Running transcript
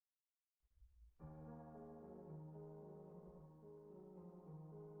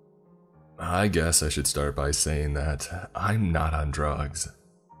I guess I should start by saying that I'm not on drugs.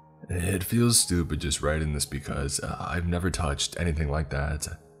 It feels stupid just writing this because I've never touched anything like that.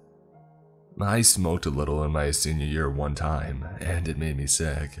 I smoked a little in my senior year one time, and it made me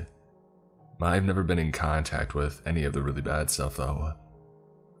sick. I've never been in contact with any of the really bad stuff though.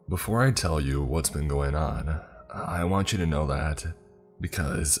 Before I tell you what's been going on, I want you to know that,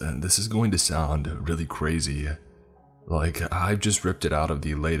 because this is going to sound really crazy, like I've just ripped it out of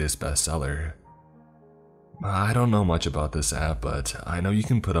the latest bestseller. I don't know much about this app, but I know you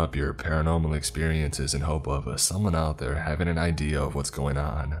can put up your paranormal experiences in hope of someone out there having an idea of what's going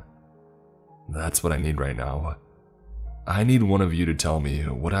on. That's what I need right now. I need one of you to tell me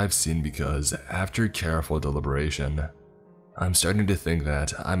what I've seen, because after careful deliberation, I'm starting to think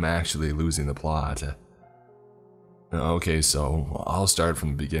that I'm actually losing the plot. Okay, so I'll start from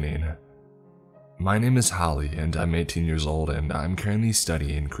the beginning. My name is Holly, and I'm 18 years old, and I'm currently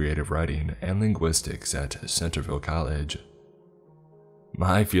studying creative writing and linguistics at Centerville College.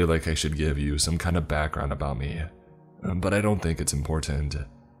 I feel like I should give you some kind of background about me, but I don't think it's important.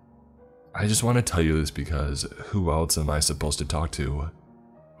 I just want to tell you this because who else am I supposed to talk to?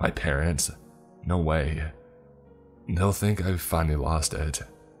 My parents? No way. They'll think I've finally lost it.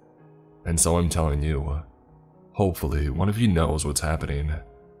 And so I'm telling you. Hopefully one of you knows what's happening.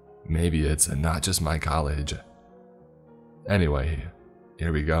 Maybe it's not just my college. Anyway,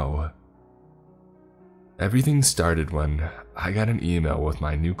 here we go. Everything started when I got an email with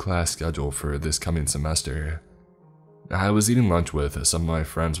my new class schedule for this coming semester. I was eating lunch with some of my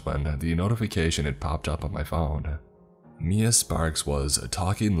friends when the notification had popped up on my phone. Mia Sparks was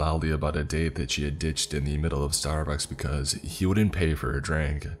talking loudly about a date that she had ditched in the middle of Starbucks because he wouldn't pay for her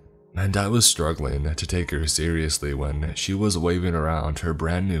drink. And I was struggling to take her seriously when she was waving around her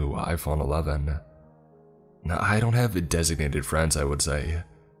brand new iPhone 11. Now, I don't have designated friends, I would say,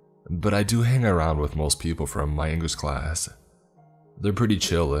 but I do hang around with most people from my English class. They're pretty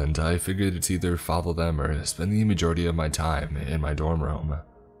chill, and I figured it's either follow them or spend the majority of my time in my dorm room.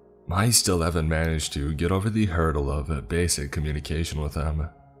 I still haven't managed to get over the hurdle of basic communication with them,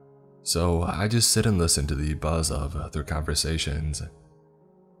 so I just sit and listen to the buzz of their conversations.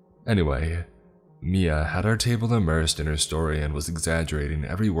 Anyway, Mia had our table immersed in her story and was exaggerating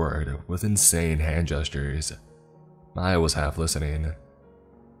every word with insane hand gestures. I was half listening.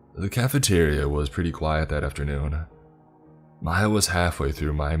 The cafeteria was pretty quiet that afternoon. I was halfway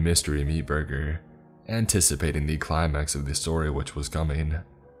through my mystery meat burger, anticipating the climax of the story which was coming.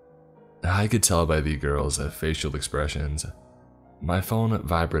 I could tell by the girl's facial expressions. My phone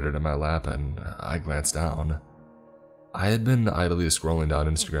vibrated in my lap and I glanced down. I had been idly scrolling down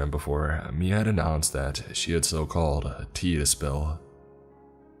Instagram before Mia had announced that she had so-called tea to spill.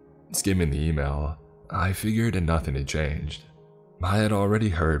 Skimming the email, I figured nothing had changed. I had already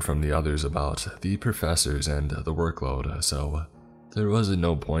heard from the others about the professors and the workload, so there was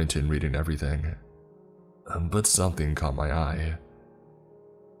no point in reading everything. But something caught my eye.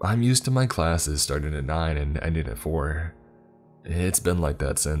 I'm used to my classes starting at 9 and ending at 4. It's been like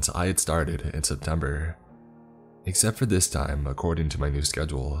that since I had started in September. Except for this time, according to my new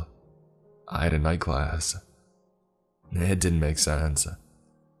schedule, I had a night class. It didn't make sense.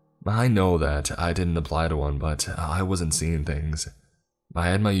 I know that I didn't apply to one, but I wasn't seeing things. I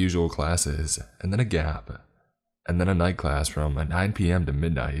had my usual classes, and then a gap, and then a night class from 9 p.m. to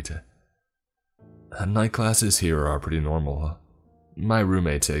midnight. Night classes here are pretty normal. My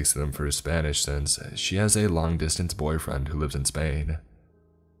roommate takes them for Spanish since she has a long-distance boyfriend who lives in Spain.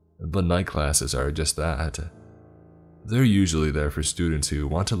 But night classes are just that. They're usually there for students who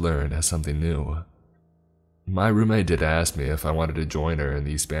want to learn something new. My roommate did ask me if I wanted to join her in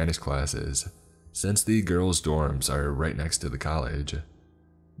the Spanish classes, since the girls' dorms are right next to the college,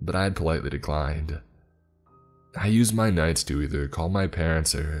 but I had politely declined. I used my nights to either call my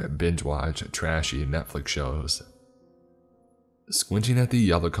parents or binge-watch trashy Netflix shows. Squinting at the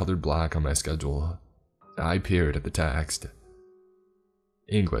yellow-colored block on my schedule, I peered at the text.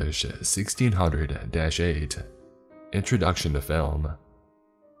 English 1600-8. Introduction to Film.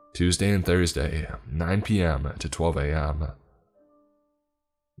 Tuesday and Thursday, 9 p.m. to 12 a.m.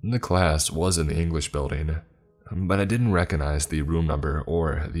 The class was in the English building, but I didn't recognize the room number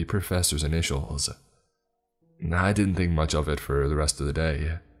or the professor's initials. I didn't think much of it for the rest of the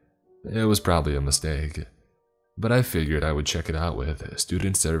day. It was probably a mistake, but I figured I would check it out with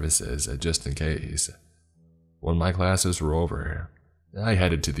student services just in case. When my classes were over, I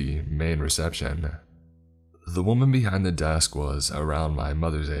headed to the main reception. The woman behind the desk was around my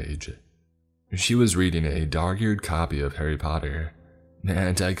mother's age. She was reading a dog-eared copy of Harry Potter,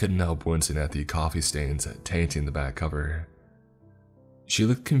 and I couldn't help wincing at the coffee stains tainting the back cover. She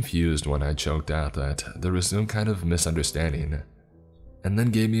looked confused when I choked out that there was some kind of misunderstanding, and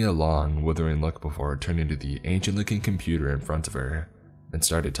then gave me a long, withering look before turning to the ancient-looking computer in front of her and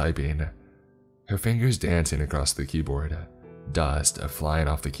started typing, her fingers dancing across the keyboard, dust flying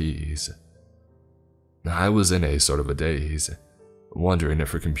off the keys. I was in a sort of a daze, wondering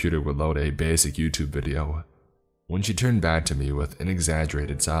if her computer would load a basic YouTube video, when she turned back to me with an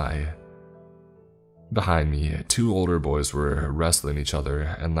exaggerated sigh. Behind me, two older boys were wrestling each other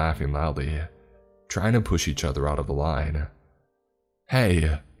and laughing loudly, trying to push each other out of the line.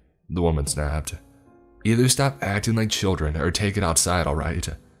 "Hey," the woman snapped. "Either stop acting like children or take it outside, alright?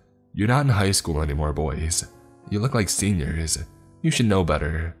 You're not in high school anymore, boys. You look like seniors. You should know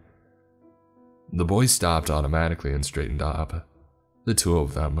better." The boys stopped automatically and straightened up, the two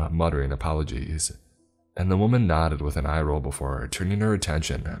of them muttering apologies, and the woman nodded with an eye roll before turning her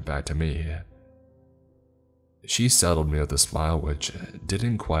attention back to me. She settled me with a smile which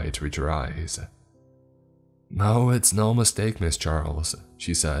didn't quite reach her eyes. "Oh, it's no mistake, Miss Charles,"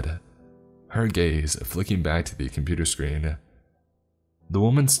 she said, her gaze flicking back to the computer screen. The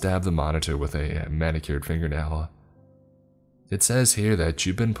woman stabbed the monitor with a manicured fingernail. "It says here that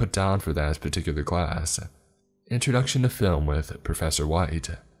you've been put down for that particular class, Introduction to Film with Professor White."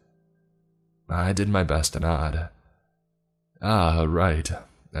 I did my best to nod. "Ah, right,"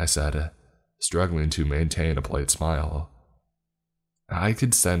 I said, struggling to maintain a polite smile. I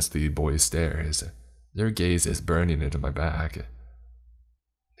could sense the boys' stares, their gazes burning into my back.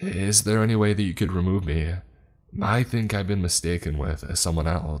 "Is there any way that you could remove me? I think I've been mistaken with someone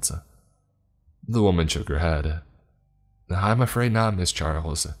else." The woman shook her head. "I'm afraid not, Miss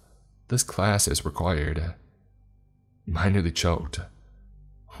Charles. This class is required." I nearly choked.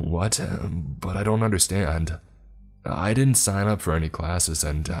 "What? But I don't understand. I didn't sign up for any classes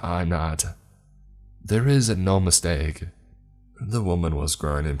and I'm not." "There is no mistake." The woman was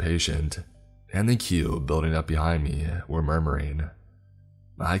growing impatient, and the queue building up behind me were murmuring.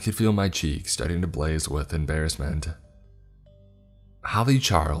 I could feel my cheeks starting to blaze with embarrassment. "Holly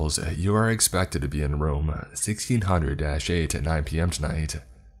Charles, you are expected to be in room 1600-8 at 9 p.m. tonight,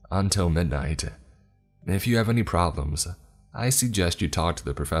 until midnight. If you have any problems, I suggest you talk to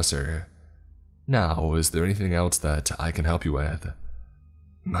the professor. Now, is there anything else that I can help you with?"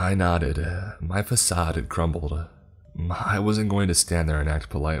 I nodded. My facade had crumbled. I wasn't going to stand there and act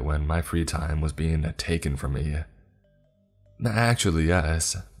polite when my free time was being taken from me. "Actually,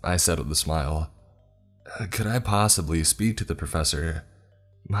 yes," I said with a smile. "Could I possibly speak to the professor?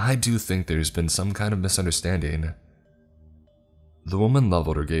 I do think there's been some kind of misunderstanding." The woman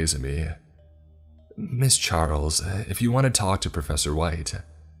leveled her gaze at me. "Miss Charles, if you want to talk to Professor White,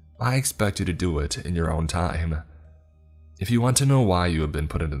 I expect you to do it in your own time. If you want to know why you have been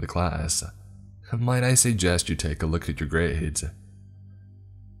put into the class, might I suggest you take a look at your grades?"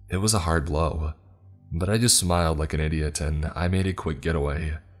 It was a hard blow, but I just smiled like an idiot and I made a quick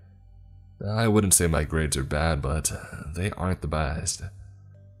getaway. I wouldn't say my grades are bad, but they aren't the best.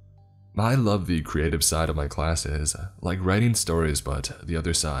 I love the creative side of my classes, like writing stories, but the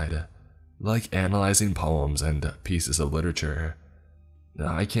other side, like analyzing poems and pieces of literature,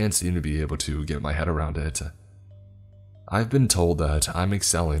 I can't seem to be able to get my head around it. I've been told that I'm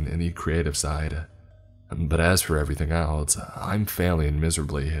excelling in the creative side, but as for everything else, I'm failing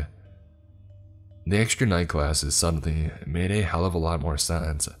miserably. The extra night classes suddenly made a hell of a lot more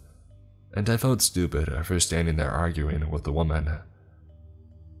sense, and I felt stupid for standing there arguing with the woman.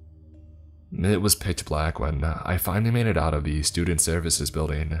 It was pitch black when I finally made it out of the student services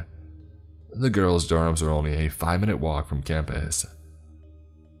building. The girls' dorms were only a 5-minute walk from campus.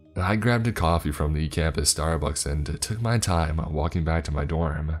 I grabbed a coffee from the campus Starbucks and took my time walking back to my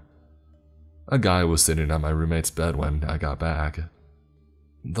dorm. A guy was sitting on my roommate's bed when I got back.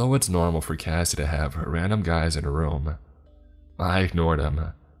 Though it's normal for Cassie to have random guys in her room, I ignored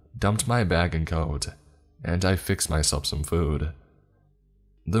him, dumped my bag and coat, and I fixed myself some food.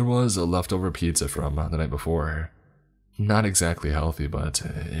 There was a leftover pizza from the night before. Not exactly healthy, but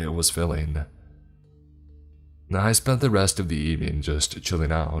it was filling. I spent the rest of the evening just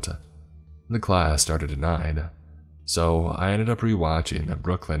chilling out. The class started at 9, so I ended up rewatching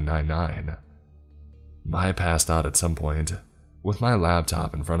Brooklyn Nine-Nine. I passed out at some point, with my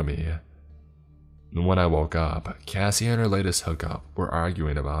laptop in front of me. When I woke up, Cassie and her latest hookup were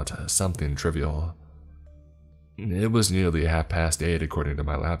arguing about something trivial. It was nearly 8:30 according to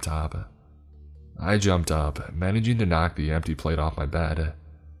my laptop. I jumped up, managing to knock the empty plate off my bed.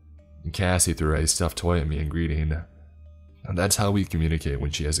 Cassie threw a stuffed toy at me in greeting. That's how we communicate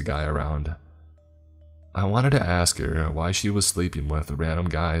when she has a guy around. I wanted to ask her why she was sleeping with random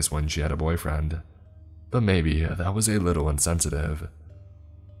guys when she had a boyfriend, but maybe that was a little insensitive.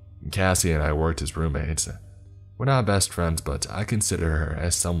 Cassie and I worked as roommates. We're not best friends, but I consider her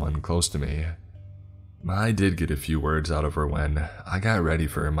as someone close to me. I did get a few words out of her when I got ready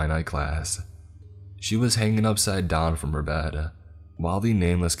for my night class. She was hanging upside down from her bed, while the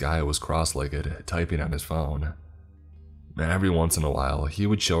nameless guy was cross-legged, typing on his phone. Every once in a while, he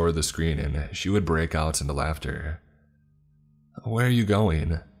would show her the screen and she would break out into laughter. "Where are you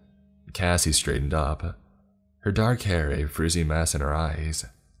going?" Cassie straightened up, her dark hair a frizzy mess in her eyes.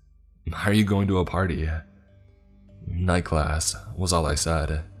 "Are you going to a party?" "Night class," was all I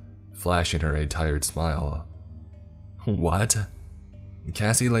said, flashing her a tired smile. "What?"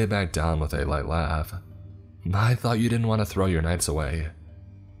 Cassie lay back down with a light laugh. "I thought you didn't want to throw your nights away."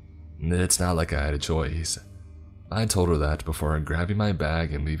 It's not like I had a choice. I told her that before grabbing my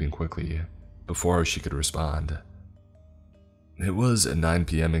bag and leaving quickly, before she could respond. It was 9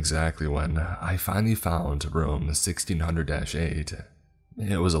 p.m. exactly when I finally found room 1600-8.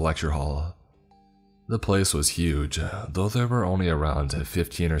 It was a lecture hall. The place was huge, though there were only around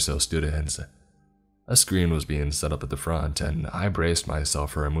 15 or so students. A screen was being set up at the front, and I braced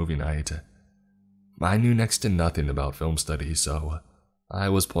myself for a movie night. I knew next to nothing about film studies, so I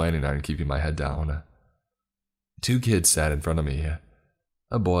was planning on keeping my head down. 2 kids sat in front of me,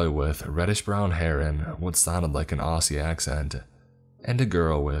 a boy with reddish-brown hair and what sounded like an Aussie accent, and a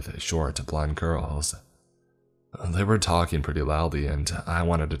girl with short, blonde curls. They were talking pretty loudly, and I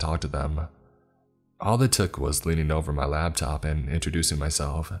wanted to talk to them. All it took was leaning over my laptop and introducing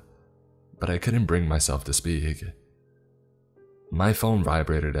myself, but I couldn't bring myself to speak. My phone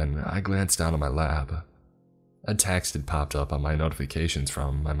vibrated and I glanced down at my lap. A text had popped up on my notifications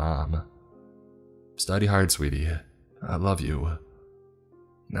from my mom. "Study hard, sweetie. I love you."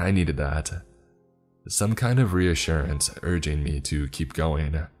 I needed that. Some kind of reassurance urging me to keep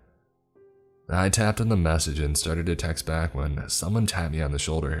going. I tapped on the message and started to text back when someone tapped me on the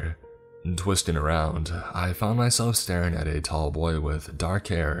shoulder. Twisting around, I found myself staring at a tall boy with dark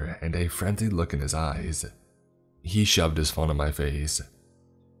hair and a frenzied look in his eyes. He shoved his phone in my face.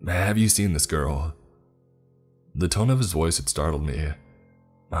 "Have you seen this girl?" The tone of his voice had startled me.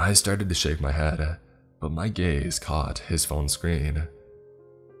 I started to shake my head, but my gaze caught his phone screen.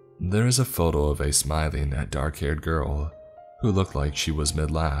 There is a photo of a smiling, dark-haired girl who looked like she was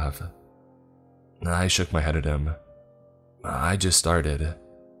mid-laugh. I shook my head at him. "I just started."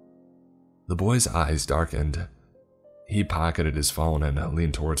 The boy's eyes darkened. He pocketed his phone and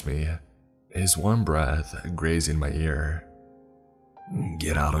leaned towards me, his warm breath grazing my ear.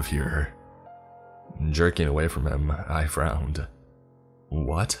 "Get out of here." Jerking away from him, I frowned.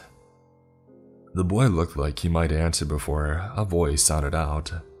 "What?" The boy looked like he might answer before a voice sounded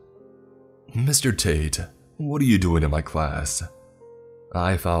out. "Mr. Tate, what are you doing in my class?"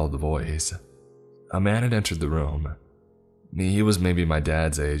 I followed the voice. A man had entered the room. He was maybe my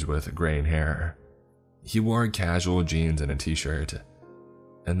dad's age with graying hair. He wore casual jeans and a t-shirt,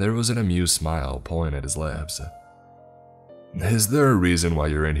 and there was an amused smile pulling at his lips. "Is there a reason why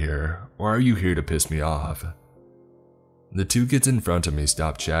you're in here, or are you here to piss me off?" The 2 kids in front of me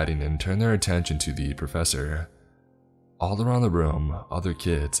stopped chatting and turned their attention to the professor. All around the room, other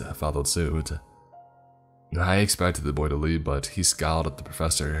kids followed suit. I expected the boy to leave, but he scowled at the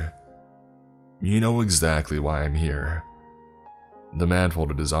professor. "You know exactly why I'm here." The man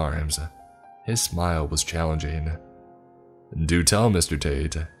folded his arms. His smile was challenging. "Do tell, Mr.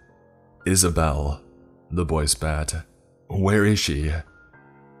 Tate." "Isabel," the boy spat. "Where is she?"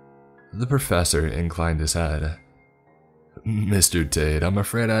 The professor inclined his head. "Mr. Tate, I'm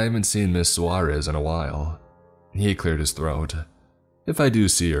afraid I haven't seen Miss Suarez in a while." He cleared his throat. "If I do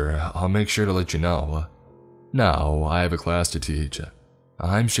see her, I'll make sure to let you know. Now, I have a class to teach.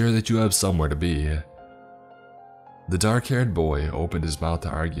 I'm sure that you have somewhere to be." The dark-haired boy opened his mouth to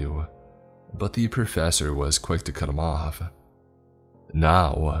argue, but the professor was quick to cut him off.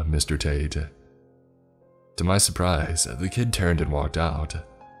 "Now, Mr. Tate." To my surprise, the kid turned and walked out,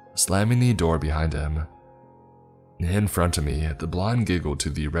 slamming the door behind him. In front of me, the blonde giggled to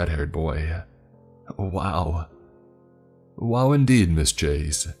the red-haired boy. "Wow." "Wow indeed, Miss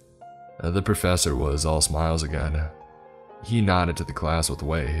Chase." The professor was all smiles again. He nodded to the class with a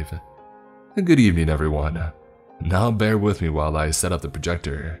wave. "Good evening, everyone. Now bear with me while I set up the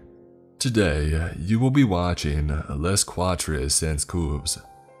projector. Today, you will be watching Les Quatre Cents Coups,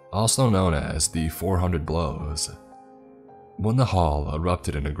 also known as the 400 Blows." When the hall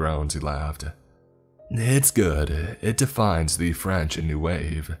erupted into groans, he laughed. "It's good. It defines the French New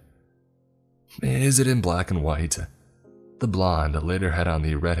Wave." "Is it in black and white?" The blonde laid her head on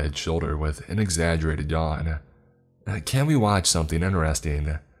the redhead's shoulder with an exaggerated yawn. "Can we watch something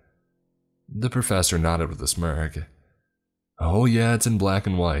interesting?" The professor nodded with a smirk. Oh yeah, it's in black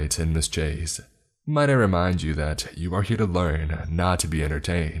and white, and Miss Chase. Might I remind you that you are here to learn, not to be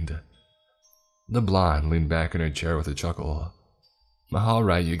entertained. The blonde leaned back in her chair with a chuckle.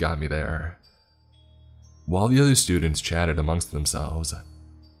 Alright, you got me there. While the other students chatted amongst themselves,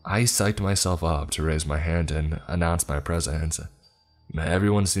 I psyched myself up to raise my hand and announce my presence.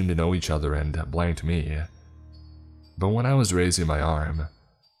 Everyone seemed to know each other and blanked me. But when I was raising my arm,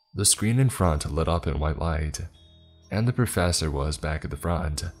 the screen in front lit up in white light, and the professor was back at the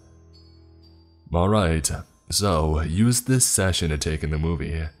front. Alright, so use this session to take in the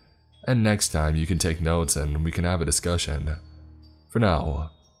movie, and next time you can take notes and we can have a discussion. For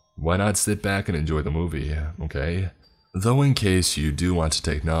now, why not sit back and enjoy the movie, okay? Though in case you do want to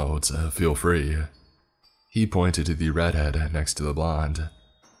take notes, feel free. He pointed to the redhead next to the blonde.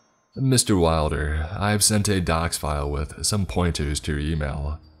 Mr. Wilder, I've sent a docs file with some pointers to your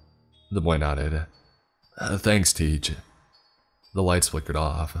email. The boy nodded. Thanks, Teach. The lights flickered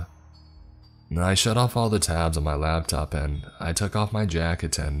off. I shut off all the tabs on my laptop and I took off my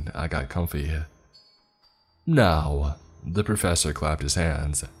jacket and I got comfy. Now, the professor clapped his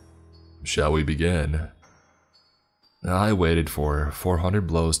hands. Shall we begin? I waited for 400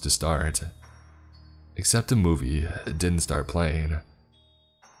 blows to start. Except the movie didn't start playing.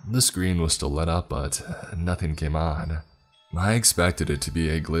 The screen was still lit up, but nothing came on. I expected it to be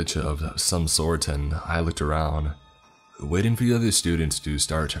a glitch of some sort and I looked around, waiting for the other students to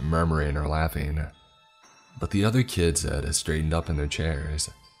start murmuring or laughing. But the other kids had straightened up in their chairs,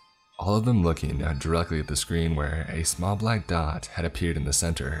 all of them looking directly at the screen where a small black dot had appeared in the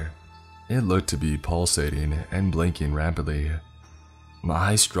center. It looked to be pulsating and blinking rapidly. My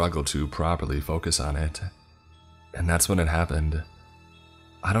eyes struggled to properly focus on it, and that's when it happened.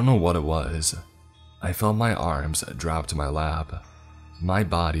 I don't know what it was. I felt my arms drop to my lap. My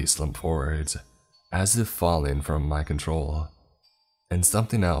body slumped forwards, as if falling from my control, and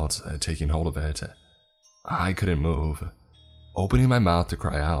something else taking hold of it. I couldn't move. Opening my mouth to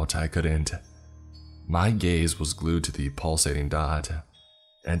cry out, I couldn't. My gaze was glued to the pulsating dot,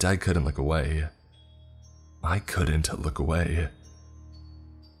 and I couldn't look away. I couldn't look away.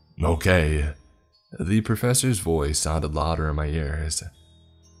 Okay. The professor's voice sounded louder in my ears.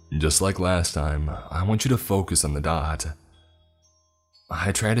 Just like last time, I want you to focus on the dot.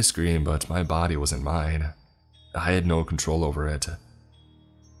 I tried to scream, but my body wasn't mine. I had no control over it.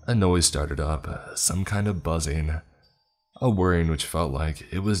 A noise started up, some kind of buzzing, a whirring which felt like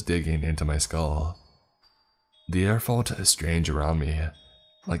it was digging into my skull. The air felt strange around me,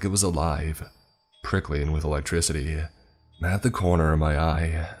 like it was alive, prickling with electricity. At the corner of my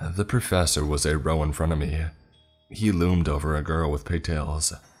eye, the professor was a row in front of me. He loomed over a girl with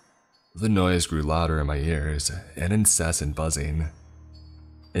pigtails. The noise grew louder in my ears, an incessant buzzing.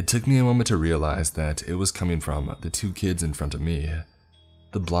 It took me a moment to realize that it was coming from the two kids in front of me,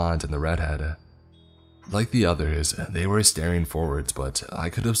 the blonde and the redhead. Like the others, they were staring forwards, but I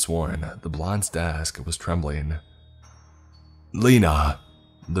could have sworn the blonde's desk was trembling. Lena,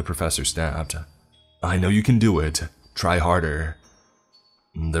 the professor snapped. I know you can do it. Try harder.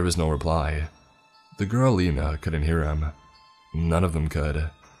 There was no reply. The girl Lena couldn't hear him. None of them could.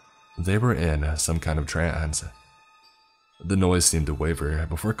 They were in some kind of trance. The noise seemed to waver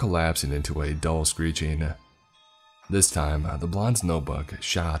before collapsing into a dull screeching. This time, the blonde's notebook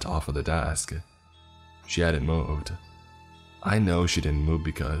shot off of the desk. She hadn't moved. I know she didn't move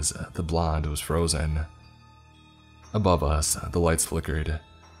because the blonde was frozen. Above us, the lights flickered.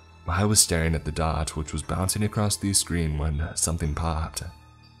 I was staring at the dot which was bouncing across the screen when something popped.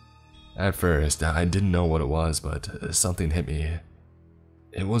 At first, I didn't know what it was, but something hit me.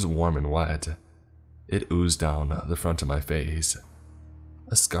 It was warm and wet. It oozed down the front of my face.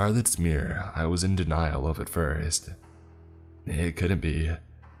 A scarlet smear I was in denial of at first. It couldn't be,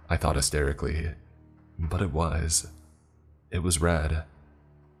 I thought hysterically, but it was. It was red.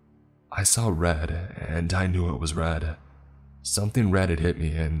 I saw red, and I knew it was red. Something red had hit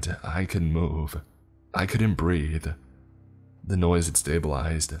me, and I couldn't move. I couldn't breathe. The noise had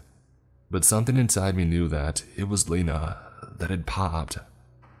stabilized, but something inside me knew that it was Lena that had popped,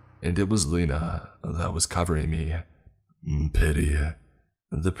 and it was Lena that was covering me. Pity.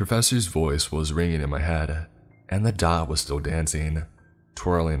 The professor's voice was ringing in my head, and the dot was still dancing,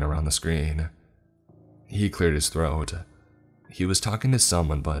 twirling around the screen. He cleared his throat. He was talking to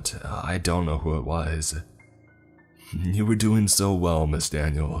someone, but I don't know who it was. You were doing so well, Miss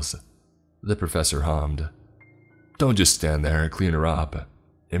Daniels, the professor hummed. Don't just stand there, clean her up,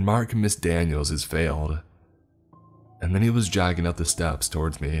 and mark Miss Daniels has failed. And then he was jogging up the steps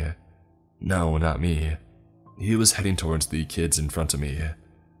towards me. No, not me. He was heading towards the kids in front of me.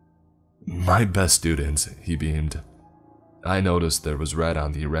 My best students, he beamed. I noticed there was red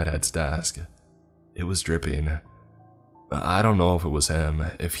on the redhead's desk. It was dripping. I don't know if it was him,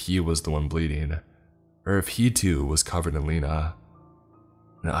 if he was the one bleeding, or if he too was covered in Lena.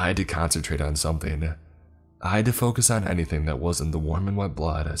 I had to concentrate on something. I had to focus on anything that wasn't the warm and wet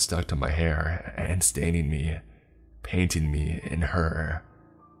blood stuck to my hair and staining me, painting me in her.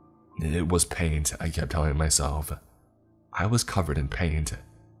 It was paint, I kept telling myself. I was covered in paint.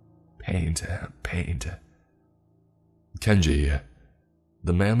 Paint. Kenji.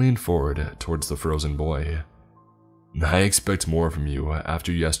 The man leaned forward towards the frozen boy. I expect more from you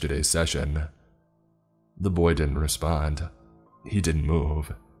after yesterday's session. The boy didn't respond. He didn't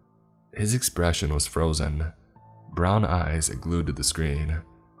move. His expression was frozen, brown eyes glued to the screen.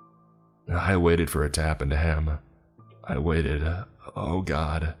 I waited for it to happen to him. I waited, oh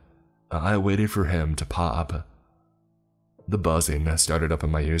God, I waited for him to pop. The buzzing started up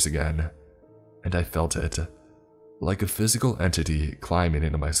in my ears again, and I felt it, like a physical entity climbing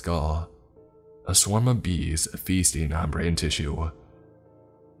into my skull. A swarm of bees feasting on brain tissue.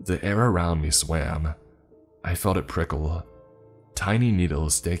 The air around me swam. I felt it prickle, tiny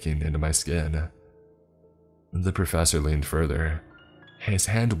needles sticking into my skin. The professor leaned further, his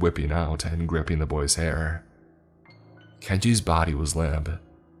hand whipping out and gripping the boy's hair. Kenji's body was limp,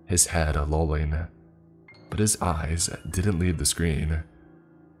 his head lolling, but his eyes didn't leave the screen.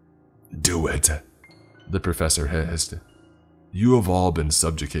 "Do it," the professor hissed. "You have all been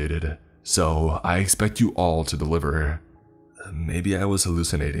subjugated, so I expect you all to deliver." Maybe I was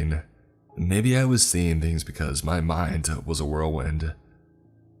hallucinating. Maybe I was seeing things because my mind was a whirlwind.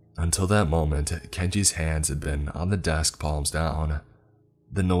 Until that moment, Kenji's hands had been on the desk, palms down.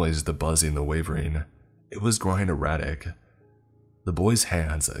 The noise, the buzzing, the wavering, it was growing erratic. The boy's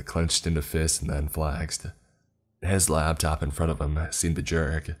hands clenched into fists and then flexed. His laptop in front of him seemed to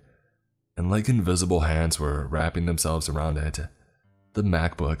jerk, and like invisible hands were wrapping themselves around it, the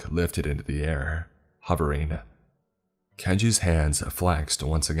MacBook lifted into the air, hovering. Kenji's hands flexed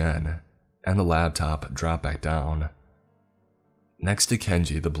once again, and the laptop dropped back down. Next to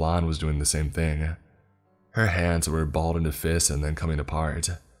Kenji, the blonde was doing the same thing. Her hands were balled into fists and then coming apart,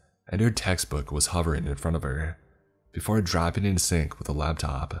 and her textbook was hovering in front of her, before dropping in sync with the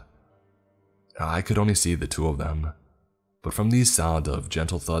laptop. I could only see the two of them, but from the sound of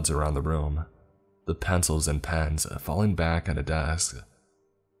gentle thuds around the room, the pencils and pens falling back on a desk,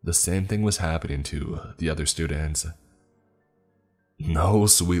 the same thing was happening to the other students. "No,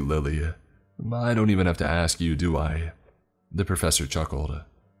 sweet Lily, I don't even have to ask you, do I?" The professor chuckled,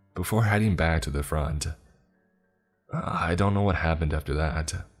 before heading back to the front. I don't know what happened after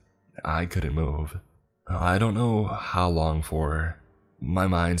that. I couldn't move. I don't know how long for. My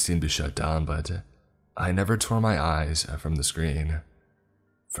mind seemed to shut down, but I never tore my eyes from the screen,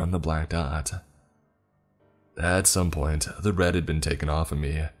 from the black dot. At some point, the red had been taken off of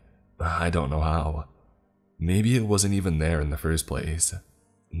me. I don't know how. Maybe it wasn't even there in the first place.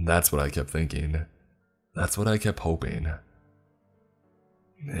 That's what I kept thinking. That's what I kept hoping.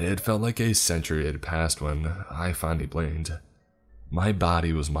 It felt like a century had passed when I finally blinked. My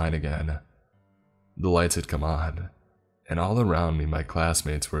body was mine again. The lights had come on, and all around me my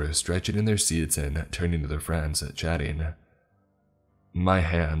classmates were stretching in their seats and turning to their friends, chatting. My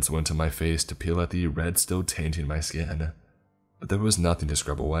hands went to my face to peel at the red still tainting my skin, but there was nothing to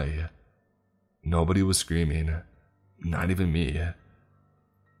scrub away. Nobody was screaming, not even me.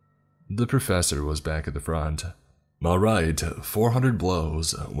 The professor was back at the front. "All right, 400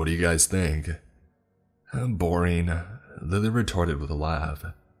 blows, what do you guys think?" "Boring," Lily retorted with a laugh.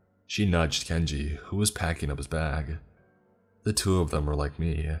 She nudged Kenji, who was packing up his bag. The two of them were like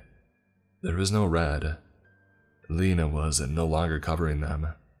me. There was no red. Lena was no longer covering them.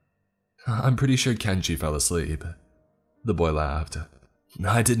 "I'm pretty sure Kenji fell asleep." The boy laughed.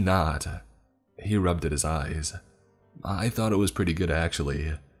 "I did not." He rubbed at his eyes. "I thought it was pretty good,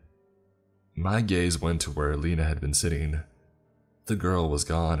 actually." My gaze went to where Lena had been sitting. The girl was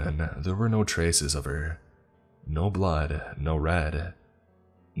gone, and there were no traces of her. No blood, no red.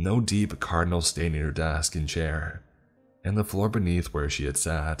 No deep cardinal stain in her desk and chair, and the floor beneath where she had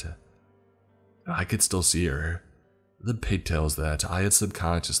sat. I could still see her, the pigtails that I had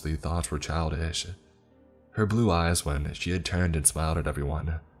subconsciously thought were childish. Her blue eyes when she had turned and smiled at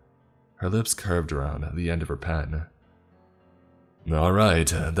everyone. Her lips curved around the end of her pen. "All right,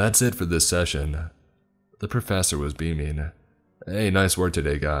 that's it for this session." The professor was beaming. "Hey, nice work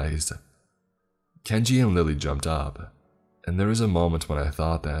today, guys." Kenji and Lily jumped up, and there was a moment when I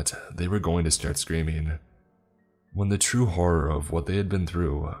thought that they were going to start screaming, when the true horror of what they had been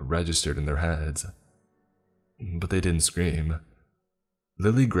through registered in their heads. But they didn't scream.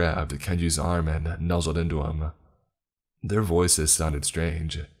 Lily grabbed Kenji's arm and nuzzled into him. Their voices sounded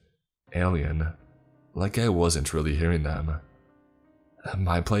strange, alien, like I wasn't really hearing them.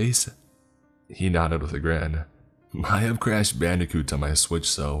 My place? He nodded with a grin. I have Crash Bandicoot on my Switch,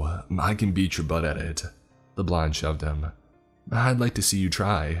 so I can beat your butt at it. The blonde shoved him. I'd like to see you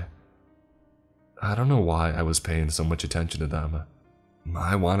try. I don't know why I was paying so much attention to them.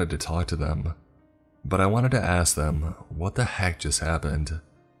 I wanted to talk to them, but I wanted to ask them what the heck just happened,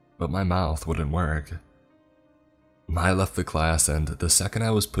 but my mouth wouldn't work. I left the class, and the second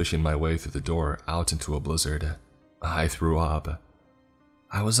I was pushing my way through the door out into a blizzard, I threw up.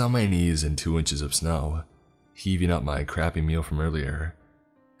 I was on my knees in 2 inches of snow, heaving up my crappy meal from earlier,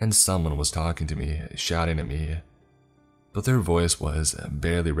 and someone was talking to me, shouting at me, but their voice was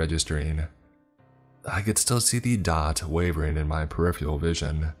barely registering. I could still see the dot wavering in my peripheral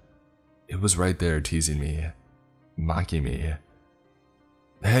vision. It was right there teasing me, mocking me.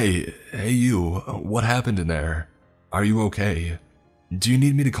 Hey you, what happened in there? Are you okay? Do you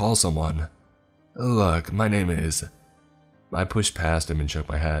need me to call someone? Look, my name is... I pushed past him and shook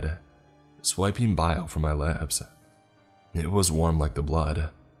my head, swiping bile from my lips. It was warm like the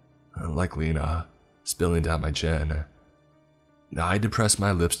blood, like Lena, spilling down my chin. I depressed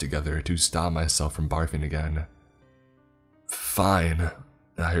my lips together to stop myself from barfing again. Fine,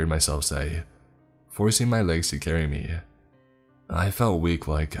 I heard myself say, forcing my legs to carry me. I felt weak,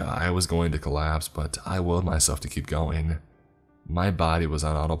 like I was going to collapse, but I willed myself to keep going. My body was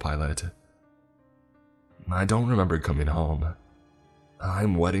on autopilot. I don't remember coming home.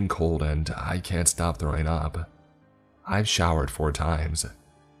 I'm wet and cold and I can't stop throwing up. I've showered 4 times,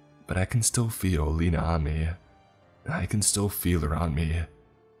 but I can still feel Lena on me. I can still feel her on me.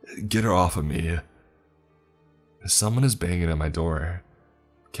 Get her off of me. Someone is banging at my door.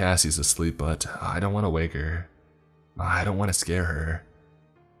 Cassie's asleep, but I don't want to wake her. I don't want to scare her.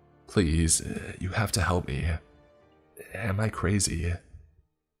 Please, you have to help me. Am I crazy?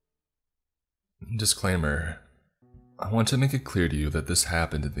 Disclaimer. I want to make it clear to you that this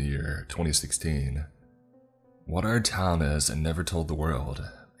happened in the year 2016. What our town is and never told the world,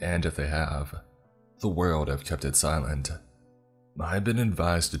 and if they have, the world have kept it silent. I've been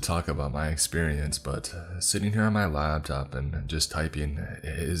advised to talk about my experience, but sitting here on my laptop and just typing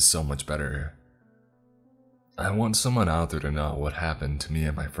is so much better. I want someone out there to know what happened to me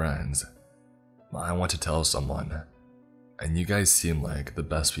and my friends. I want to tell someone, and you guys seem like the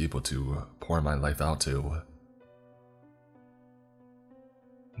best people to pour my life out to.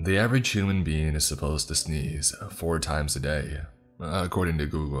 The average human being is supposed to sneeze 4 times a day, according to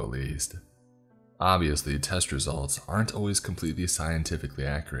Google at least. Obviously, test results aren't always completely scientifically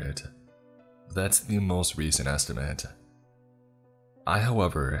accurate. That's the most recent estimate. I,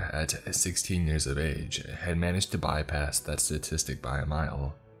 however, at 16 years of age, had managed to bypass that statistic by a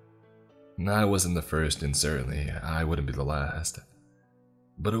mile. I wasn't the first, and certainly I wouldn't be the last.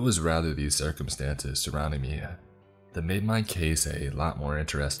 But it was rather these circumstances surrounding me that made my case a lot more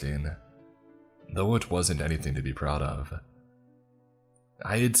interesting, though it wasn't anything to be proud of.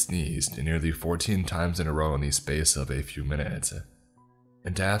 I had sneezed nearly 14 times in a row in the space of a few minutes,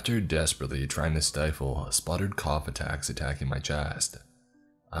 and after desperately trying to stifle sputtered cough attacks attacking my chest,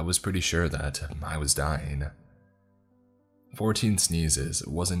 I was pretty sure that I was dying. 14 sneezes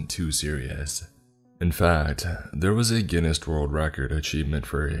wasn't too serious. In fact, there was a Guinness World Record achievement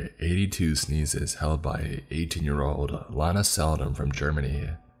for 82 sneezes held by 18-year-old Lana Seldom from Germany,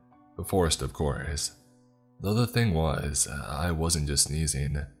 forced of course. Though the thing was, I wasn't just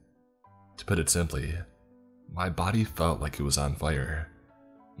sneezing. To put it simply, my body felt like it was on fire.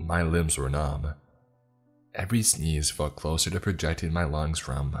 My limbs were numb. Every sneeze felt closer to projecting my lungs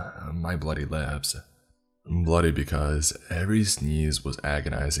from my bloody lips. Bloody because every sneeze was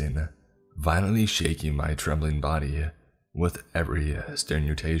agonizing, violently shaking my trembling body with every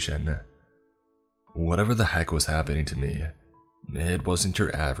sternutation. Whatever the heck was happening to me, it wasn't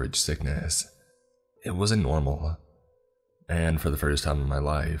your average sickness. It wasn't normal. And for the first time in my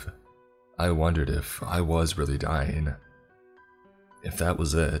life, I wondered if I was really dying. If that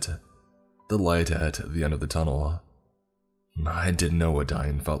was it, the light at the end of the tunnel. I didn't know what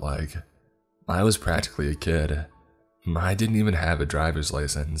dying felt like. I was practically a kid. I didn't even have a driver's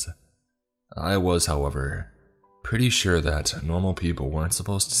license. I was, however, pretty sure that normal people weren't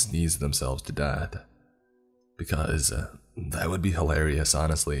supposed to sneeze themselves to death. Because that would be hilarious,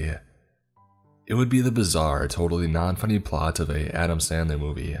 honestly. It would be the bizarre, totally non-funny plot of a Adam Sandler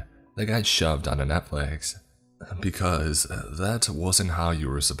movie that got shoved onto Netflix. Because that wasn't how you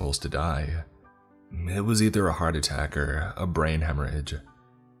were supposed to die. It was either a heart attack or a brain hemorrhage,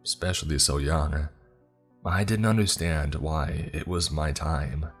 especially so young. I didn't understand why it was my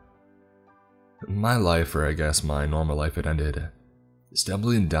time. My life, or I guess my normal life, had ended,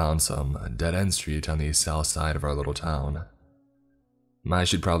 stumbling down some dead-end street on the south side of our little town. I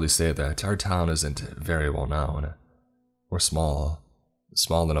should probably say that our town isn't very well known. We're small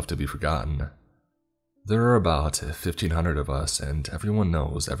enough to be forgotten. There are about 1,500 of us, and everyone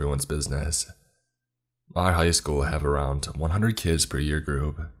knows everyone's business. Our high school have around 100 kids per year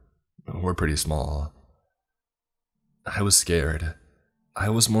group. We're pretty small. I was scared. I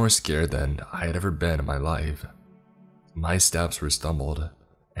was more scared than I had ever been in my life. My steps were stumbled,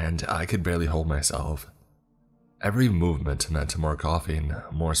 and I could barely hold myself. Every movement meant more coughing,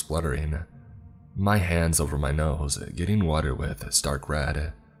 more spluttering. My hands over my nose, getting water with stark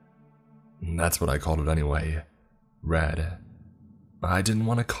red. That's what I called it anyway. Red. I didn't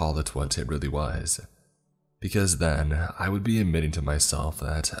want to call it what it really was, because then I would be admitting to myself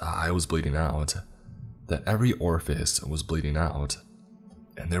that I was bleeding out, that every orifice was bleeding out,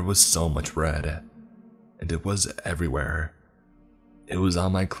 and there was so much red, and it was everywhere. It was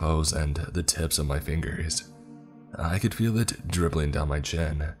on my clothes and the tips of my fingers. I could feel it dribbling down my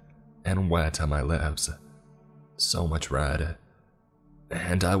chin and wet on my lips. So much red.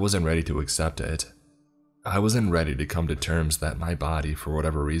 And I wasn't ready to accept it. I wasn't ready to come to terms that my body, for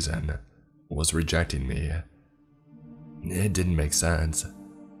whatever reason, was rejecting me. It didn't make sense.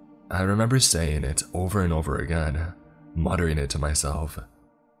 I remember saying it over and over again, muttering it to myself.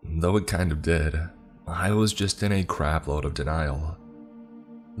 Though it kind of did, I was just in a crapload of denial.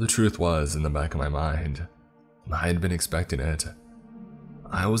 The truth was, in the back of my mind, I had been expecting it.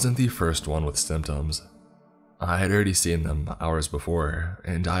 I wasn't the first one with symptoms. I had already seen them hours before,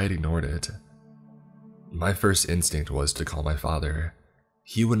 and I had ignored it. My first instinct was to call my father.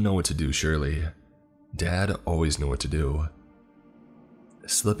 He would know what to do, surely. Dad always knew what to do.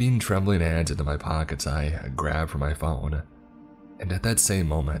 Slipping trembling hands into my pockets, I grabbed for my phone, and at that same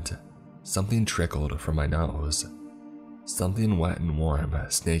moment, something trickled from my nose. Something wet and warm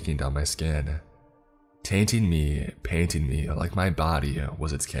snaking down my skin, tainting me, painting me like my body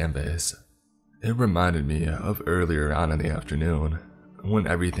was its canvas. It reminded me of earlier on in the afternoon, when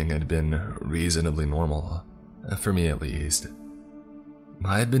everything had been reasonably normal, for me at least.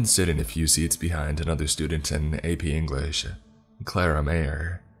 I had been sitting a few seats behind another student in AP English, Clara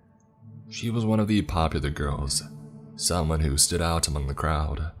Mayer. She was one of the popular girls, someone who stood out among the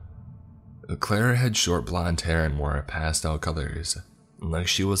crowd. Clara had short blonde hair and wore pastel colors, like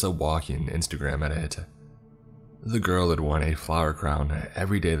she was a walking Instagram edit. The girl had worn a flower crown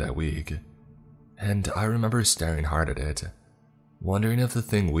every day that week, and I remember staring hard at it, wondering if the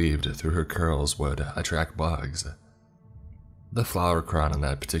thing weaved through her curls would attract bugs. The flower crown on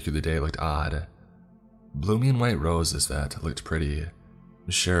that particular day looked odd. Blooming white roses that looked pretty,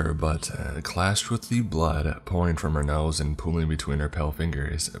 sure, but clashed with the blood pouring from her nose and pooling between her pale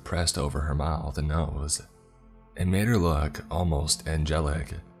fingers pressed over her mouth and nose. It made her look almost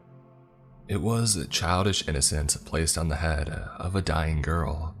angelic. It was childish innocence placed on the head of a dying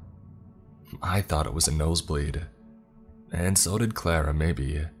girl. I thought it was a nosebleed, and so did Clara,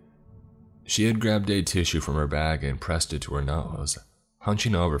 maybe. She had grabbed a tissue from her bag and pressed it to her nose,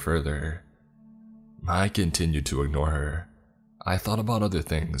 hunching over further. I continued to ignore her. I thought about other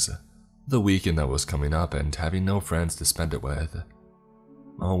things, the weekend that was coming up and having no friends to spend it with.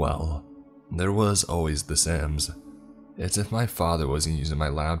 Oh well, there was always The Sims. It's if my father wasn't using my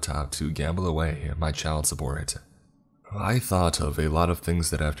laptop to gamble away my child support. I thought of a lot of things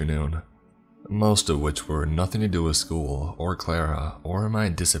that afternoon, most of which were nothing to do with school or Clara or my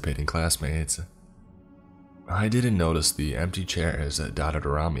dissipating classmates. I didn't notice the empty chairs dotted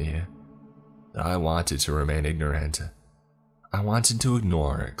around me. I wanted to remain ignorant. I wanted to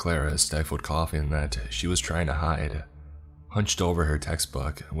ignore Clara's stifled coughing that she was trying to hide, hunched over her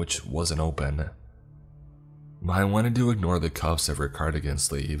textbook, which wasn't open. I wanted to ignore the cuffs of her cardigan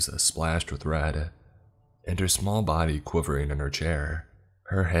sleeves splashed with red, and her small body quivering in her chair,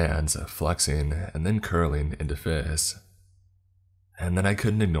 her hands flexing and then curling into fists. And then I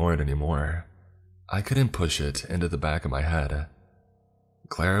couldn't ignore it anymore. I couldn't push it into the back of my head.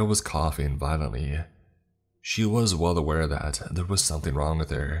 Clara was coughing violently. She was well aware that there was something wrong with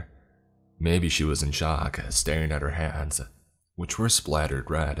her. Maybe she was in shock, staring at her hands, which were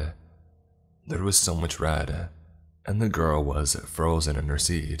splattered red. There was so much red, and the girl was frozen in her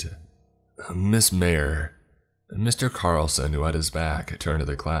seat. Miss Mayer, Mr. Carlson, who had his back turned to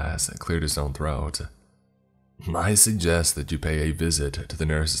the class, cleared his own throat. I suggest that you pay a visit to the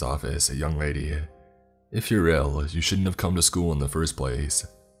nurse's office, young lady. If you're ill, you shouldn't have come to school in the first place.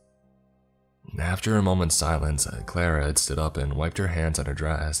 After a moment's silence, Clara had stood up and wiped her hands on her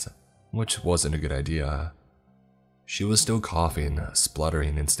dress, which wasn't a good idea. She was still coughing,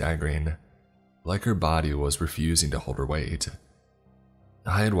 spluttering, and staggering. like her body was refusing to hold her weight.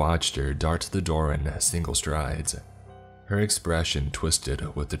 I had watched her dart to the door in single strides, her expression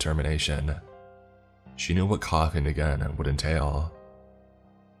twisted with determination. She knew what coughing again would entail.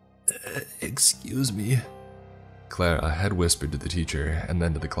 "Excuse me," Clara had whispered to the teacher and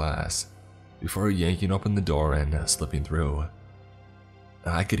then to the class, before yanking open the door and slipping through.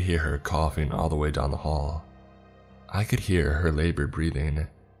 I could hear her coughing all the way down the hall. I could hear her labored breathing,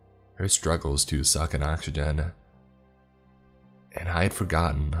 her struggles to suck in oxygen. And I had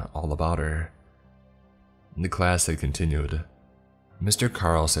forgotten all about her. The class had continued. Mr.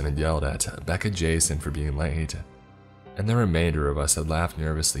 Carlson had yelled at Becca Jason for being late, and the remainder of us had laughed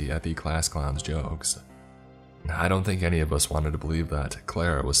nervously at the class clown's jokes. I don't think any of us wanted to believe that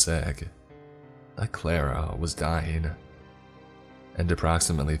Clara was sick, that Clara was dying. And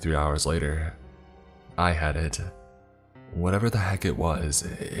approximately 3 hours later, I had it. Whatever the heck it was,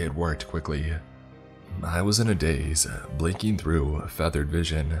 it worked quickly. I was in a daze, blinking through feathered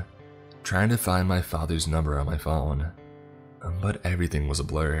vision, trying to find my father's number on my phone. But everything was a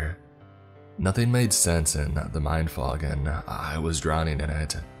blur. Nothing made sense in the mind fog, and I was drowning in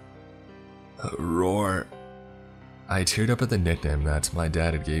it. Roar. I teared up at the nickname that my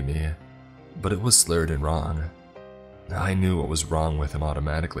dad had gave me, but it was slurred and wrong. I knew what was wrong with him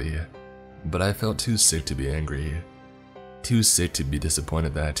automatically, but I felt too sick to be angry. Too sick to be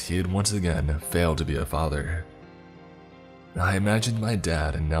disappointed that he had once again failed to be a father. I imagined my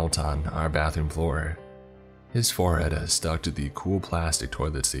dad knelt on our bathroom floor, his forehead stuck to the cool plastic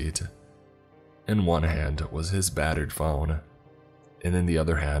toilet seat. In one hand was his battered phone, and in the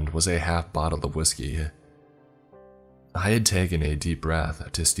other hand was a half bottle of whiskey. I had taken a deep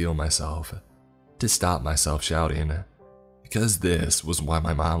breath to steel myself, to stop myself shouting, because this was why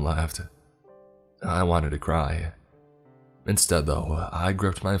my mom left. I wanted to cry. Instead, though, I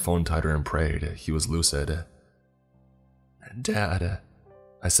gripped my phone tighter and prayed he was lucid. "Dad,"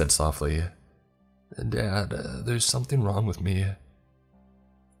 I said softly. "Dad, there's something wrong with me."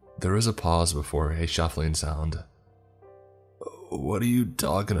 There was a pause before a shuffling sound. "What are you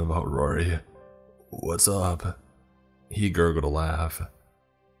talking about, Rory? What's up?" He gurgled a laugh.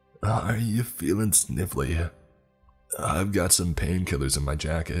 "Are you feeling sniffly? I've got some painkillers in my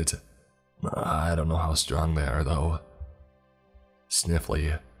jacket. I don't know how strong they are, though."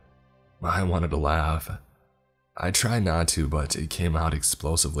 Sniffly. I wanted to laugh. I tried not to, but it came out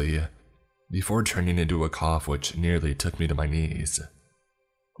explosively, before turning into a cough which nearly took me to my knees.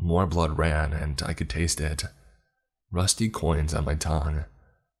 More blood ran, and I could taste it. Rusty coins on my tongue.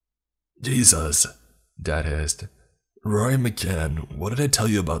 "Jesus," Dad hissed. "Rory McCann, what did I tell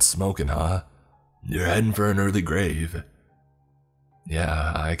you about smoking, huh? You're heading for an early grave."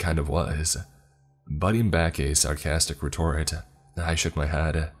 Yeah, I kind of was. Butting back a sarcastic retort, I shook my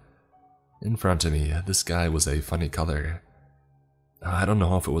head. In front of me, the sky was a funny color. I don't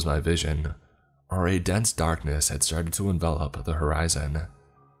know if it was my vision, or a dense darkness had started to envelop the horizon.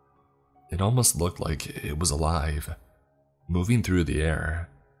 It almost looked like it was alive, moving through the air.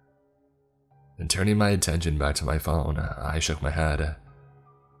 And turning my attention back to my phone, I shook my head.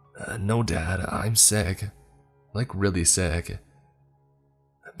 "No, Dad, I'm sick. Like really sick."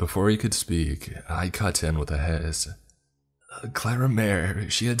 Before he could speak, I cut in with a hiss. "Clara Mare,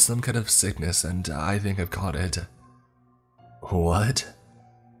 she had some kind of sickness, and I think I've caught it." "What?"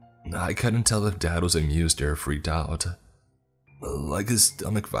 I couldn't tell if Dad was amused or freaked out. "Like a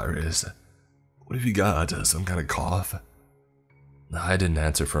stomach virus. What have you got, some kind of cough?" I didn't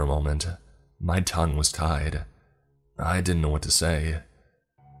answer for a moment. My tongue was tied. I didn't know what to say.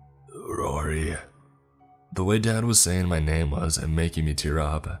 "Rory." The way Dad was saying my name was making me tear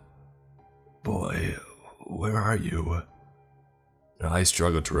up. "Boy, where are you?" I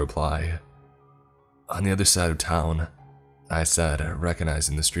struggled to reply. "On the other side of town," I said,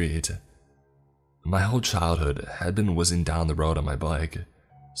 recognizing the street. My whole childhood had been whizzing down the road on my bike,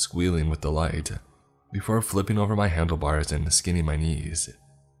 squealing with delight, before flipping over my handlebars and skinning my knees.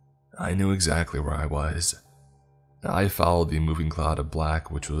 I knew exactly where I was. I followed the moving cloud of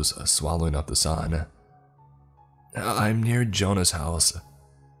black which was swallowing up the sun. "I'm near Jonah's house."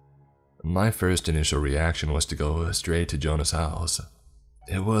 My first initial reaction was to go straight to Jonah's house.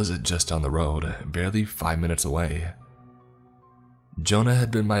 It was just down the road, barely 5 minutes away. Jonah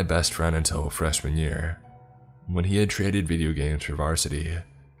had been my best friend until freshman year, when he had traded video games for varsity.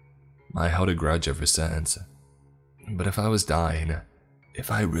 I held a grudge ever since. But if I was dying,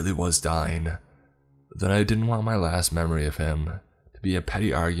 if I really was dying, then I didn't want my last memory of him to be a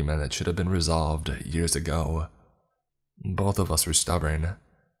petty argument that should have been resolved years ago. Both of us were stubborn.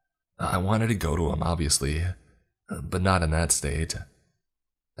 I wanted to go to him, obviously, but not in that state.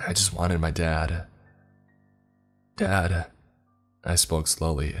 I just wanted my dad. Dad, I spoke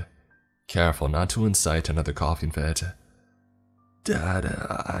slowly, careful not to incite another coughing fit. Dad,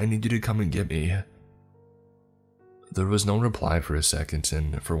 I need you to come and get me. There was no reply for a second,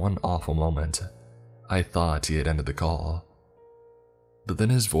 and for one awful moment, I thought he had ended the call. But then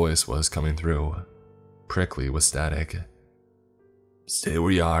his voice was coming through, prickly with static. Stay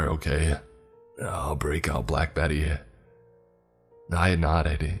where you are, okay? I'll break out Black Betty. I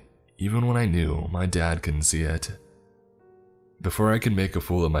nodded, even when I knew my dad couldn't see it. Before I could make a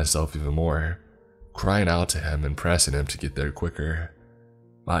fool of myself even more, crying out to him and pressing him to get there quicker,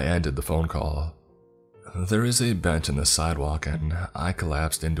 I ended the phone call. There is a bench on the sidewalk and I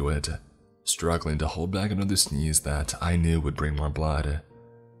collapsed into it, struggling to hold back another sneeze that I knew would bring more blood.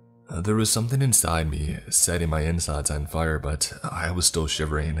 There was something inside me setting my insides on fire, but I was still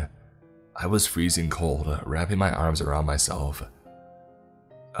shivering. I was freezing cold, wrapping my arms around myself.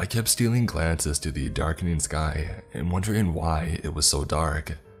 I kept stealing glances to the darkening sky and wondering why it was so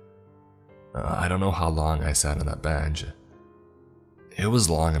dark. I don't know how long I sat on that bench. It was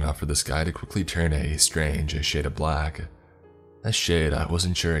long enough for the sky to quickly turn a strange shade of black, a shade I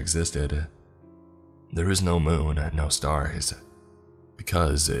wasn't sure existed. There was no moon, no stars,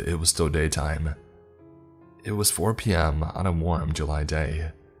 because it was still daytime. It was 4 p.m. on a warm July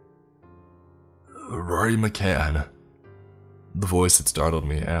day. Rory McCann. The voice had startled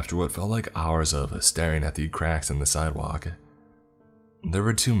me after what felt like hours of staring at the cracks in the sidewalk. There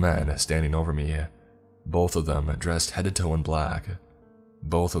were 2 men standing over me, both of them dressed head to toe in black,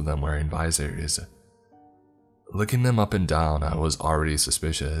 both of them wearing visors. Looking them up and down, I was already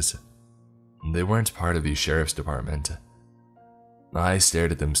suspicious. They weren't part of the sheriff's department. I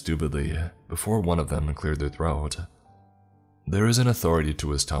stared at them stupidly before one of them cleared their throat. There was an authority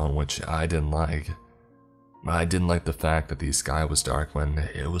to his tone which I didn't like. I didn't like the fact that the sky was dark when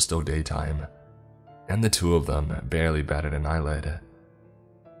it was still daytime, and the 2 of them barely batted an eyelid.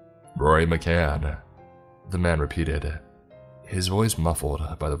 Rory McCann, the man repeated, his voice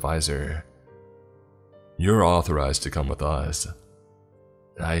muffled by the visor. You're authorized to come with us.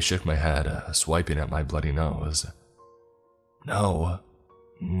 I shook my head, swiping at my bloody nose. No,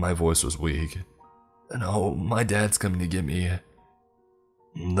 my voice was weak. No, my dad's coming to get me.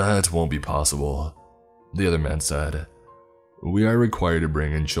 That won't be possible, the other man said. We are required to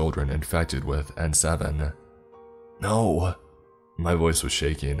bring in children infected with N7. No, my voice was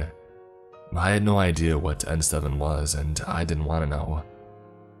shaking. I had no idea what N7 was, and I didn't want to know.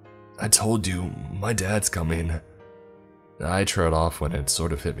 I told you, my dad's coming. I trailed off when it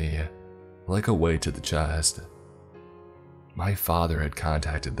sort of hit me, like a weight to the chest. My father had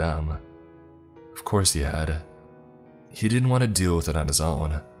contacted them. Of course he had. He didn't want to deal with it on his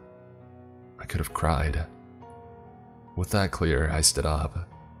own. I could have cried. With that clear, I stood up.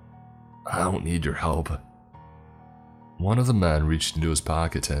 I don't need your help. One of the men reached into his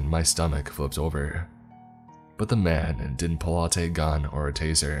pocket and my stomach flipped over. But the man didn't pull out a gun or a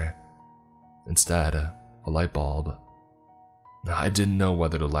taser. Instead, a light bulb. I didn't know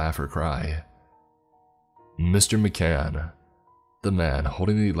whether to laugh or cry. Mr. McCann, the man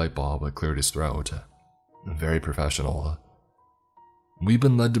holding the light bulb, cleared his throat. Very professional. We've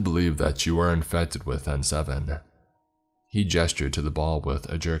been led to believe that you are infected with N7. He gestured to the bulb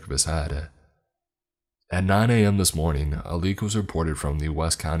with a jerk of his head. At 9 a.m. this morning, a leak was reported from the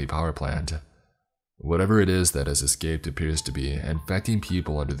West County power plant. Whatever it is that has escaped appears to be infecting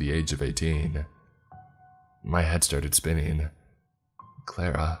people under the age of 18. My head started spinning.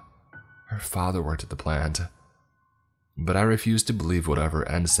 Clara, her father worked at the plant. But I refused to believe whatever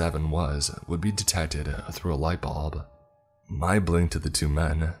N7 was would be detected through a light bulb. I blinked at the 2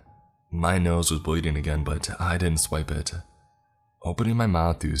 men. My nose was bleeding again, but I didn't swipe it. Opening my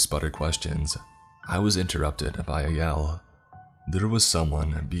mouth to sputter questions, I was interrupted by a yell. There was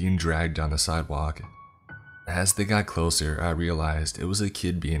someone being dragged down the sidewalk. As they got closer, I realized it was a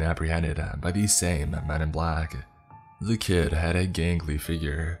kid being apprehended by these same men in black. The kid had a gangly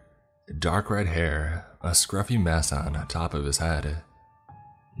figure, dark red hair, a scruffy mess on top of his head.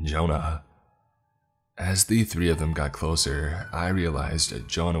 Jonah. As the 3 of them got closer, I realized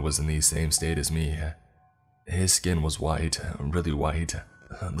Jonah was in the same state as me. His skin was white, really white.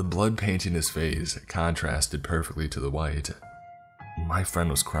 The blood painting his face contrasted perfectly to the white. My friend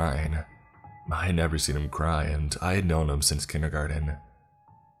was crying. I had never seen him cry, and I had known him since kindergarten.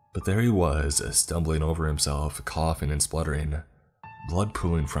 But there he was, stumbling over himself, coughing and spluttering, blood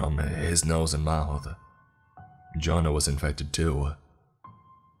pooling from his nose and mouth. Jonah was infected too.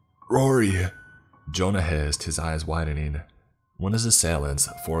 Rory! Jonah hissed, his eyes widening, when his assailants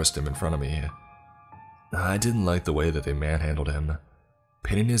forced him in front of me. I didn't like the way that they manhandled him.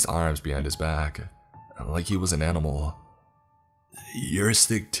 pinning his arms behind his back, like he was an animal. "You're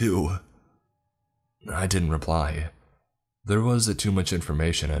sick too." I didn't reply. There was too much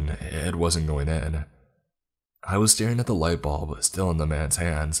information and it wasn't going in. I was staring at the light bulb still in the man's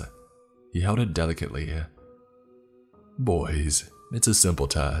hands. He held it delicately. "Boys, it's a simple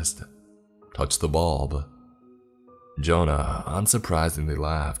test. Touch the bulb." Jonah unsurprisingly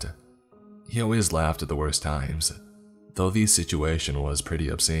laughed. He always laughed at the worst times, though the situation was pretty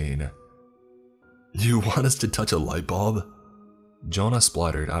obscene. "You want us to touch a light bulb?" Jonah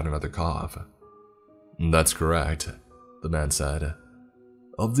spluttered out another cough. "That's correct," the man said.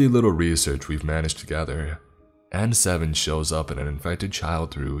 "Of the little research we've managed to gather, N7 shows up in an infected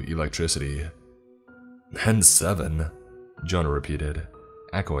child through electricity." "N7?" Jonah repeated,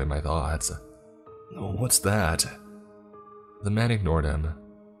 echoing my thoughts. "What's that?" The man ignored him.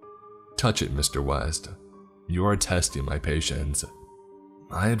 "Touch it, Mr. West. You are testing my patience."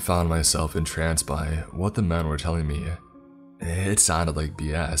 I had found myself entranced by what the men were telling me. It sounded like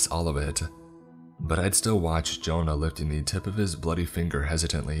BS, all of it. But I'd still watch Jonah lifting the tip of his bloody finger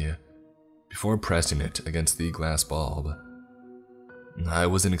hesitantly, before pressing it against the glass bulb. I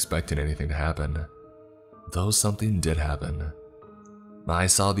wasn't expecting anything to happen, though something did happen. I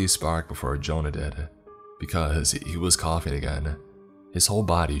saw the spark before Jonah did, because he was coughing again, his whole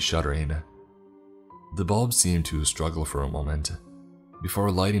body shuddering. The bulb seemed to struggle for a moment,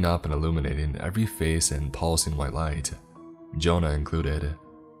 before lighting up and illuminating every face in pulsing white light, Jonah included,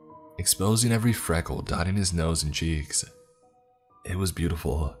 exposing every freckle dotting his nose and cheeks. It was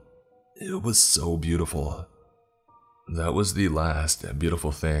beautiful. It was so beautiful. That was the last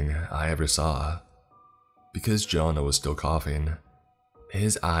beautiful thing I ever saw. Because Jonah was still coughing,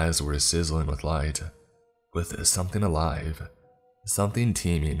 his eyes were sizzling with light, with something alive, something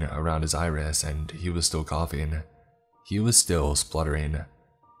teeming around his iris, and he was still coughing. He was still spluttering,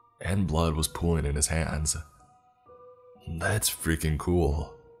 and blood was pooling in his hands. "That's freaking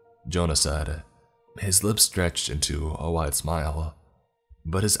cool," Jonah said, his lips stretched into a wide smile,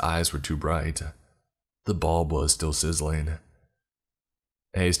 but his eyes were too bright. The bulb was still sizzling.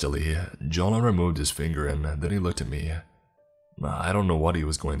 Hastily, Jonah removed his finger and then he looked at me. I don't know what he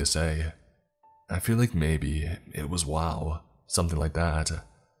was going to say. I feel like maybe it was wow, something like that.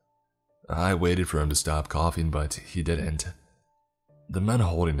 I waited for him to stop coughing, but he didn't. The men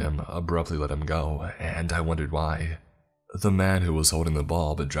holding him abruptly let him go, and I wondered why. The man who was holding the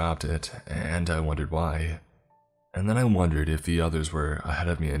bulb dropped it, and I wondered why. And then I wondered if the others were ahead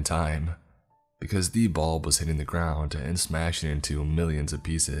of me in time, because the bulb was hitting the ground and smashing into millions of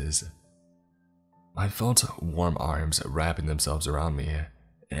pieces. I felt warm arms wrapping themselves around me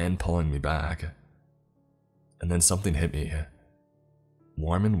and pulling me back. And then something hit me.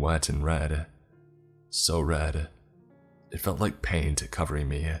 Warm and wet and red. So red. It felt like paint covering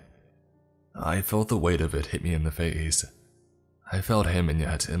me. I felt the weight of it hit me in the face. I felt him, and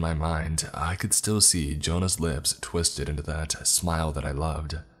yet, in my mind, I could still see Jonah's lips twisted into that smile that I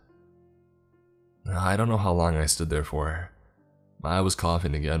loved. I don't know how long I stood there for. I was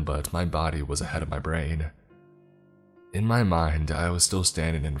coughing again, but my body was ahead of my brain. In my mind, I was still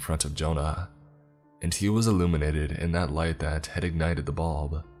standing in front of Jonah, and he was illuminated in that light that had ignited the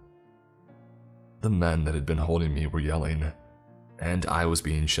bulb. The men that had been holding me were yelling, and I was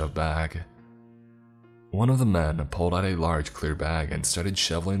being shoved back. One of the men pulled out a large clear bag and started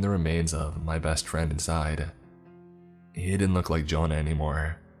shoveling the remains of my best friend inside. He didn't look like Jonah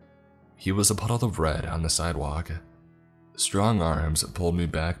anymore. He was a puddle of red on the sidewalk. Strong arms pulled me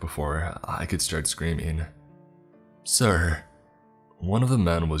back before I could start screaming. "Sir," one of the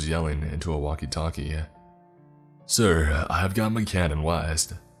men was yelling into a walkie-talkie. "Sir, I've got McCann and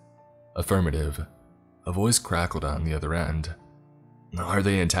West." "Affirmative," a voice crackled on the other end. "Are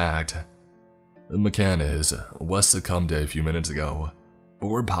they intact?" "McCann is. West succumbed a few minutes ago, but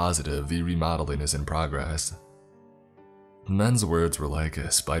we're positive the remodeling is in progress." The men's words were like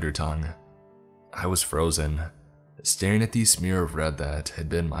a spider tongue. I was frozen, staring at the smear of red that had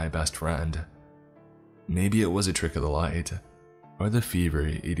been my best friend. Maybe it was a trick of the light, or the fever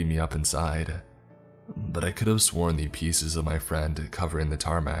eating me up inside, but I could have sworn the pieces of my friend covering the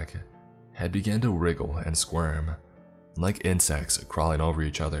tarmac had begun to wriggle and squirm, like insects crawling over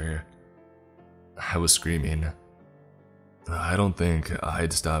each other. I was screaming. I don't think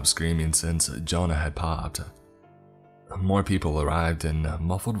I'd stopped screaming since Jonah had popped. More people arrived, and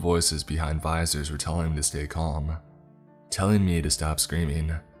muffled voices behind visors were telling me to stay calm, telling me to stop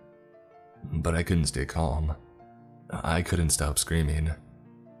screaming. But I couldn't stay calm. I couldn't stop screaming.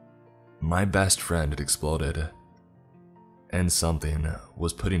 My best friend had exploded, and something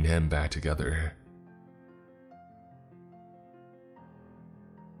was putting him back together.